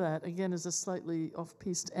say to that, again, is a slightly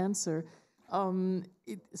off-piste answer.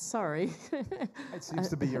 Sorry. It seems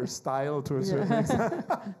to be your style to a certain extent.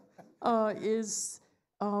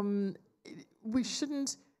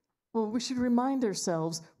 We should remind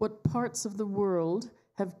ourselves what parts of the world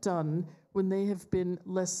have done when they have been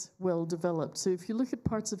less well developed. So if you look at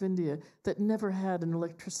parts of India that never had an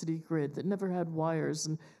electricity grid, that never had wires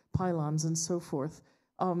and pylons and so forth,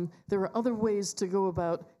 there are other ways to go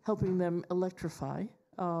about helping them electrify.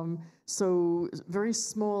 So very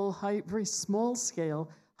small scale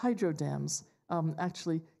hydro dams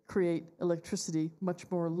actually create electricity much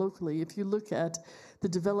more locally. If you look at the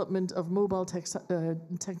development of mobile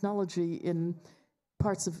technology in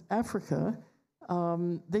parts of Africa,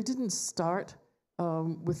 they didn't start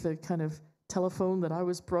with the kind of telephone that I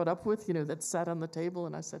was brought up with, that sat on the table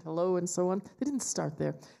and I said hello and so on. They didn't start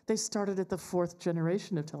there. They started at the 4th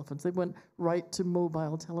generation of telephones. They went right to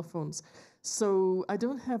mobile telephones. So I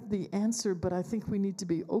don't have the answer, but I think we need to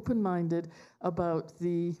be open-minded about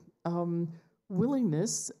the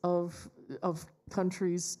willingness of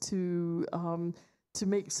countries to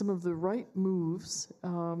make some of the right moves,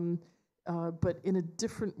 but in a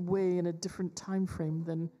different way, in a different time frame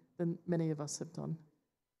than many of us have done.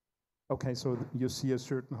 Okay, so you see a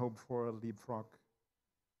certain hope for a leapfrog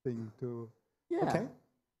thing to... Yeah. Okay,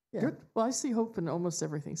 yeah. Good. Well, I see hope in almost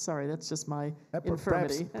everything. Sorry, that's just my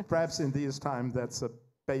infirmity. Perhaps in these times, that's a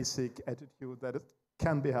basic attitude that it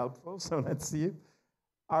can be helpful. So let's see.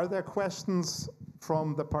 Are there questions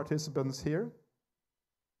from the participants here?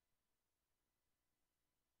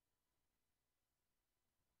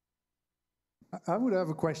 I would have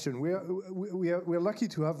a question. We're lucky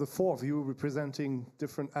to have the 4 of you representing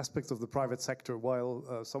different aspects of the private sector,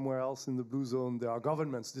 while somewhere else in the blue zone there are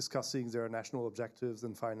governments discussing their national objectives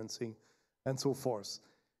and financing and so forth.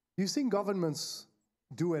 Do you think governments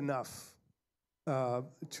do enough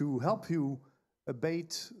to help you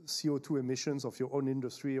abate CO2 emissions of your own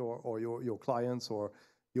industry or your clients or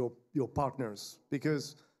your partners?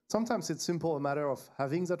 Because sometimes it's simple a matter of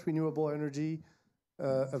having that renewable energy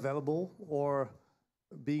available, or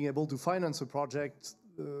being able to finance a project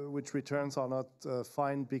which returns are not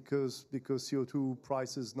fine because CO2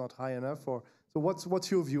 price is not high enough. Or so what's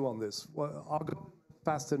your view on this? Are governments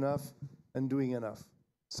fast enough and doing enough?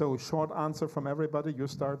 So short answer from everybody. You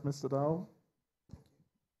start, Mr. Dow.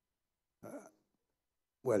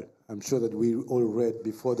 Well, I'm sure that we all read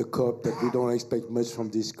before the COP that we don't expect much from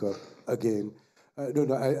this COP again.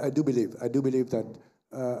 No, I do believe that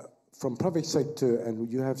from private sector, and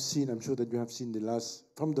you have seen, I'm sure that you have seen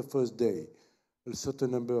from the first day, a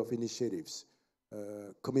certain number of initiatives,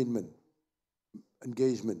 commitment,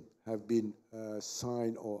 engagement have been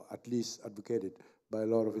signed or at least advocated by a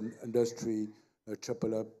lot of industry,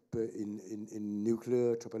 triple up in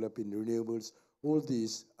nuclear, triple up in renewables. All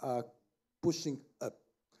these are pushing up.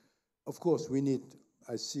 Of course, we need,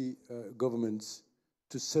 I see, governments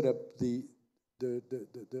to set up the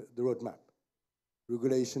roadmap,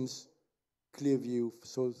 regulations, clear view,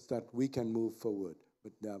 so that we can move forward.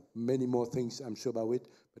 But there are many more things, I'm sure, about it.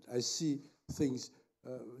 But I see things,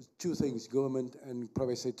 two things, government and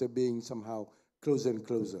private sector being somehow closer and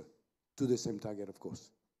closer to the same target, of course.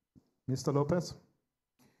 Mr. López?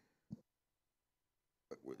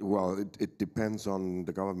 Well, it depends on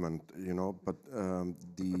the government, you know, but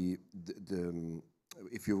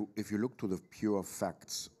if you look to the pure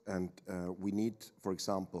facts, and we need, for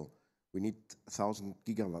example, we need 1,000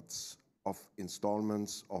 gigawatts of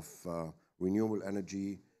installments of renewable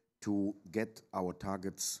energy to get our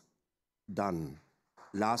targets done.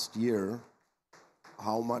 Last year,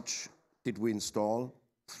 how much did we install?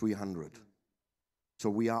 300. So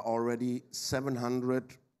we are already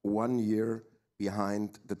 700 1 year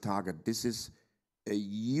behind the target. This is a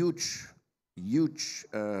huge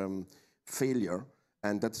failure,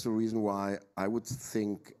 and that's the reason why I would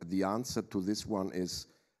think the answer to this one is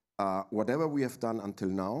whatever we have done until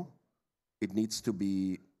now, it needs to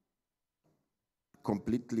be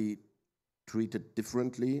completely treated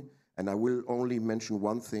differently. And I will only mention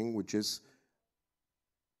one thing, which is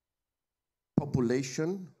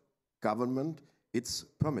population, government, it's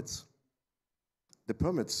permits. The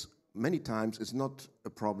permits many times is not a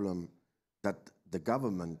problem that the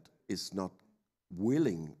government is not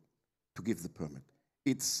willing to give the permit.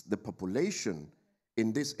 It's the population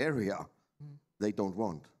in this area they don't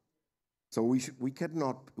want. So we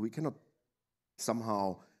cannot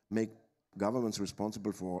somehow make governments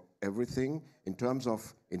responsible for everything. In terms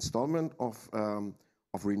of installment of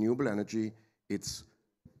renewable energy, it's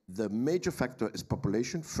the major factor is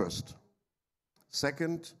population first.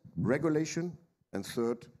 Second, regulation, and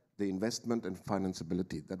third, the investment and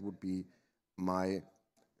financeability. That would be my,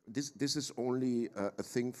 this is only a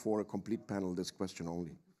thing for a complete panel, this question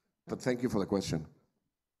only. But thank you for the question.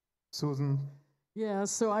 Susan? Yeah,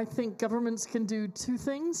 so I think governments can do two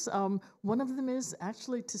things. One of them is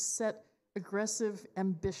actually to set aggressive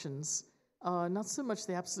ambitions. Not so much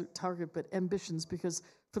the absolute target, but ambitions, because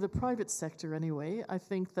for the private sector anyway, I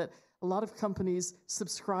think that a lot of companies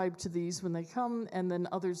subscribe to these when they come, and then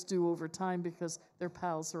others do over time because their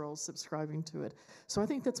pals are all subscribing to it. So I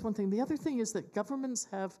think that's one thing. The other thing is that governments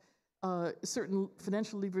have certain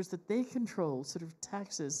financial levers that they control, sort of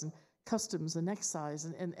taxes and customs and excise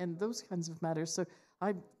and those kinds of matters. So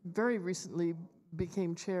I very recently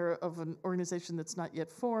became chair of an organization that's not yet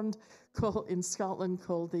formed in Scotland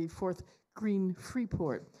called the Fourth Green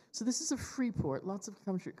Freeport. So this is a free port. Lots of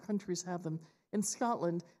countries have them. In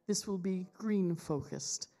Scotland, this will be green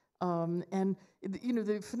focused. And you know,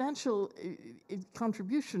 the financial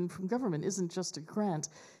contribution from government isn't just a grant.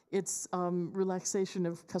 It's relaxation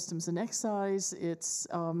of customs and excise. It's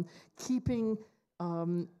keeping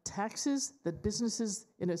taxes that businesses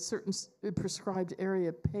in a certain prescribed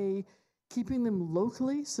area pay, keeping them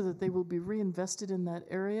locally so that they will be reinvested in that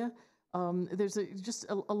area. There's just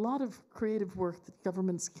a lot of creative work that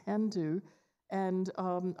governments can do. And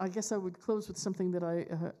I guess I would close with something that I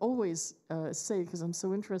always say, because I'm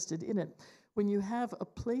so interested in it. When you have a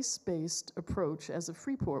place-based approach, as a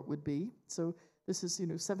Freeport would be, so this is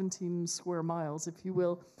 17 square miles, if you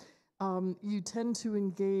will, you tend to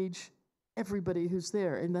engage everybody who's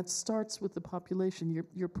there, and that starts with the population.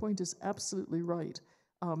 Your point is absolutely right.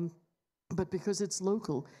 But because it's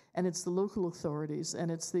local, and it's the local authorities, and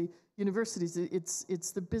it's the universities,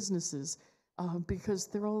 it's the businesses, because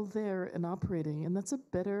they're all there and operating, and that's a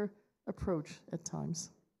better approach at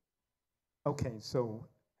times. Okay, so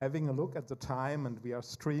having a look at the time, and we are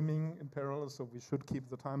streaming in parallel, so we should keep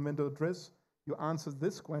the time window. Driss, you answered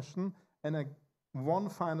this question, and one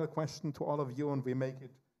final question to all of you, and we make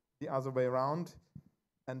it the other way around,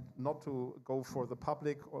 and not to go for the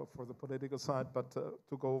public or for the political side, but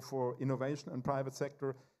to go for innovation and private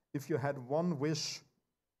sector. If you had one wish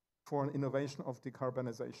for an innovation of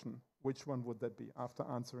decarbonization, which one would that be after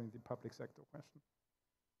answering the public sector question?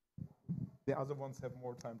 The other ones have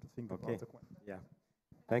more time to think about the question. Yeah,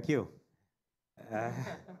 thank you.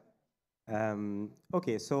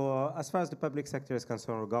 Okay, so as far as the public sector is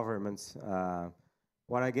concerned, or governments,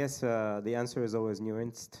 well, I guess the answer is always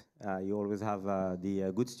nuanced. You always have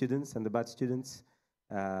the good students and the bad students.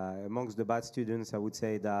 Amongst the bad students, I would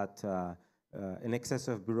say that an excess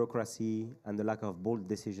of bureaucracy and the lack of bold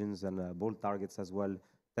decisions and bold targets as well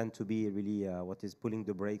tend to be really what is pulling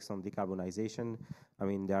the brakes on decarbonization. I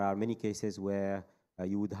mean, there are many cases where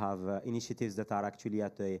you would have initiatives that are actually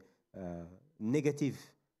at a negative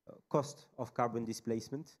cost of carbon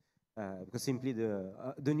displacement, because simply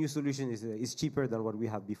the new solution is cheaper than what we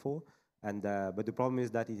had before. And, but the problem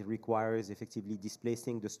is that it requires effectively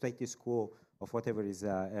displacing the status quo of whatever is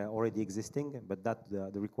already existing, but that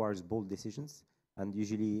requires bold decisions. And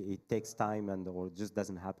usually it takes time or just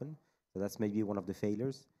doesn't happen. So that's maybe one of the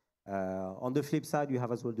failures. On the flip side, you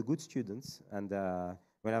have as well the good students. And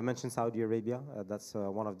when I mentioned Saudi Arabia, that's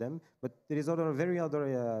one of them. But there is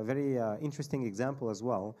very interesting example as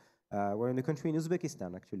well. We're in a country in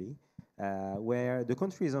Uzbekistan, actually, where the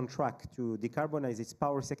country is on track to decarbonize its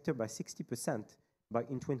power sector by 60%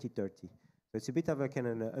 in 2030. So it's a bit of a kind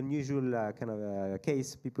of unusual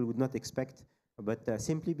case people would not expect, but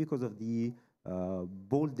simply because of the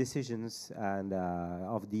bold decisions and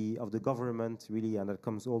of the government, really, and that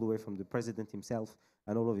comes all the way from the president himself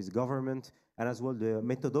and all of his government, and as well the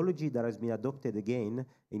methodology that has been adopted again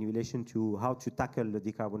in relation to how to tackle the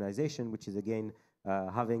decarbonization, which is again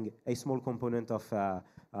having a small component of I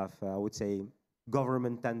would say,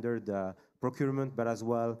 government tendered procurement, but as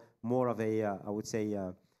well more of a, I would say,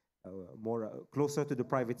 more closer to the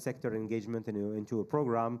private sector engagement into a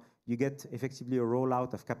program. You get effectively a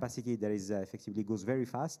rollout of capacity that is effectively goes very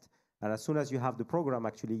fast. And as soon as you have the program,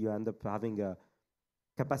 actually, you end up having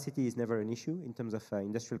capacity is never an issue in terms of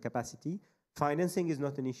industrial capacity. Financing is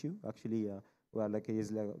not an issue, actually. Well,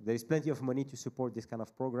 there is plenty of money to support this kind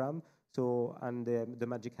of program. So, and the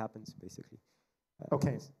magic happens, basically.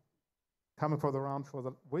 Okay. Coming for the round for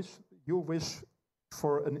the wish, your wish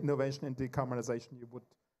for an innovation in decarbonization you would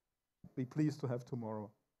be pleased to have tomorrow.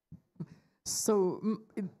 So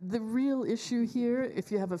the real issue here,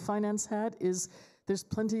 if you have a finance hat, is there's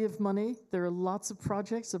plenty of money. There are lots of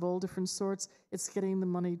projects of all different sorts. It's getting the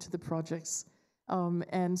money to the projects.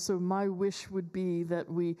 And so my wish would be that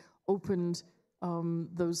we opened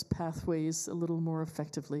those pathways a little more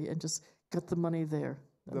effectively and just got the money there.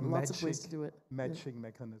 The lots of ways to do it. Matching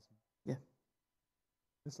mechanism. Yeah.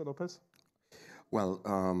 Mr. López? Well,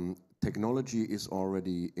 technology is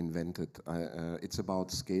already invented. It's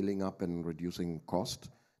about scaling up and reducing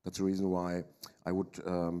cost. That's the reason why I would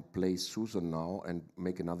play Susan now and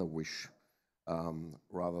make another wish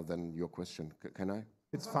rather than your question. Can I?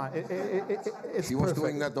 It's fine. She was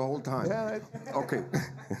doing that the whole time. Yeah. Okay.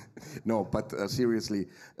 No, but seriously,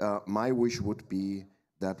 my wish would be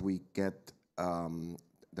that we get a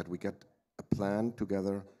plan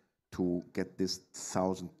together to get this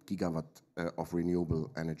 1,000 gigawatt of renewable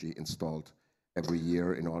energy installed every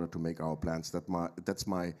year in order to make our plants. That's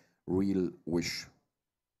my real wish.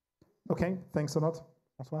 Okay, thanks a lot.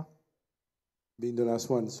 Francois? Being the last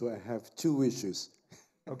one, so I have two wishes.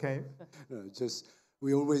 Okay.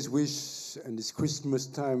 We always wish, and it's Christmas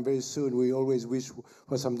time very soon, we always wish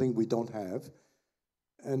for something we don't have.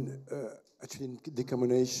 And actually, in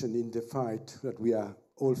decarbonization, in the fight that we are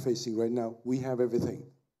all facing right now, we have everything.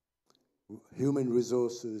 Human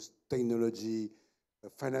resources, technology,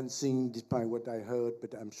 financing, despite what I heard,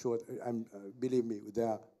 but I'm sure, believe me, there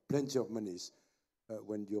are plenty of monies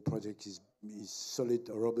when your project is solid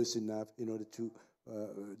or robust enough in order to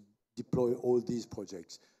deploy all these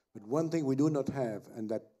projects. But one thing we do not have, and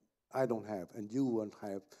that I don't have, and you won't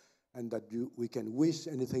have, and that we can wish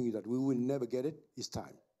anything that we will never get it, is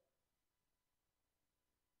time.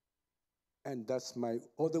 And that's my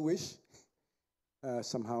other wish.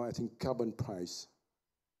 Somehow I think carbon price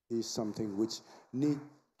is something which need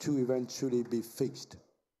to eventually be fixed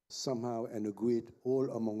somehow and agreed all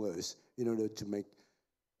among us in order to make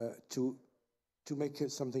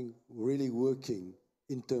something really working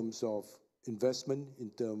in terms of investment, in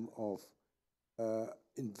terms of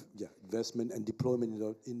investment and deployment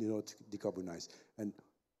in order to decarbonize. And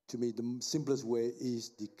to me, the simplest way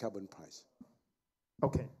is the carbon price.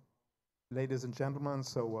 Okay, ladies and gentlemen,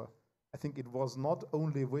 so I think it was not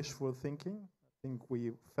only wishful thinking. I think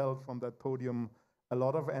we felt from that podium a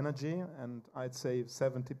lot of energy, and I'd say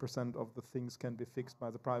 70% of the things can be fixed by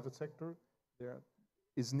the private sector. There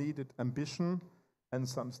is needed ambition and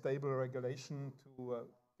some stable regulation to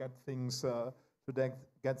get things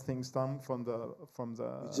done from the.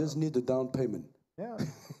 You just need the down payment. Yeah,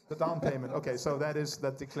 the down payment. Okay, so that's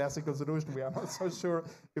the classical solution. We are not so sure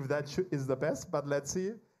if that is the best, but let's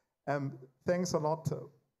see. Thanks a lot to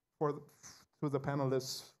the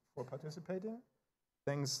panelists for participating.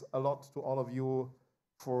 Thanks a lot to all of you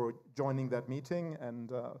for joining that meeting,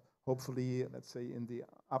 and hopefully, let's say in the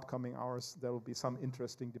upcoming hours, there will be some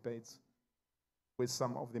interesting debates with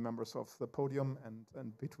some of the members of the podium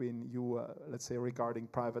and between you, let's say, regarding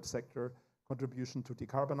private sector contribution to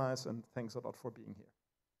decarbonize, and thanks a lot for being here.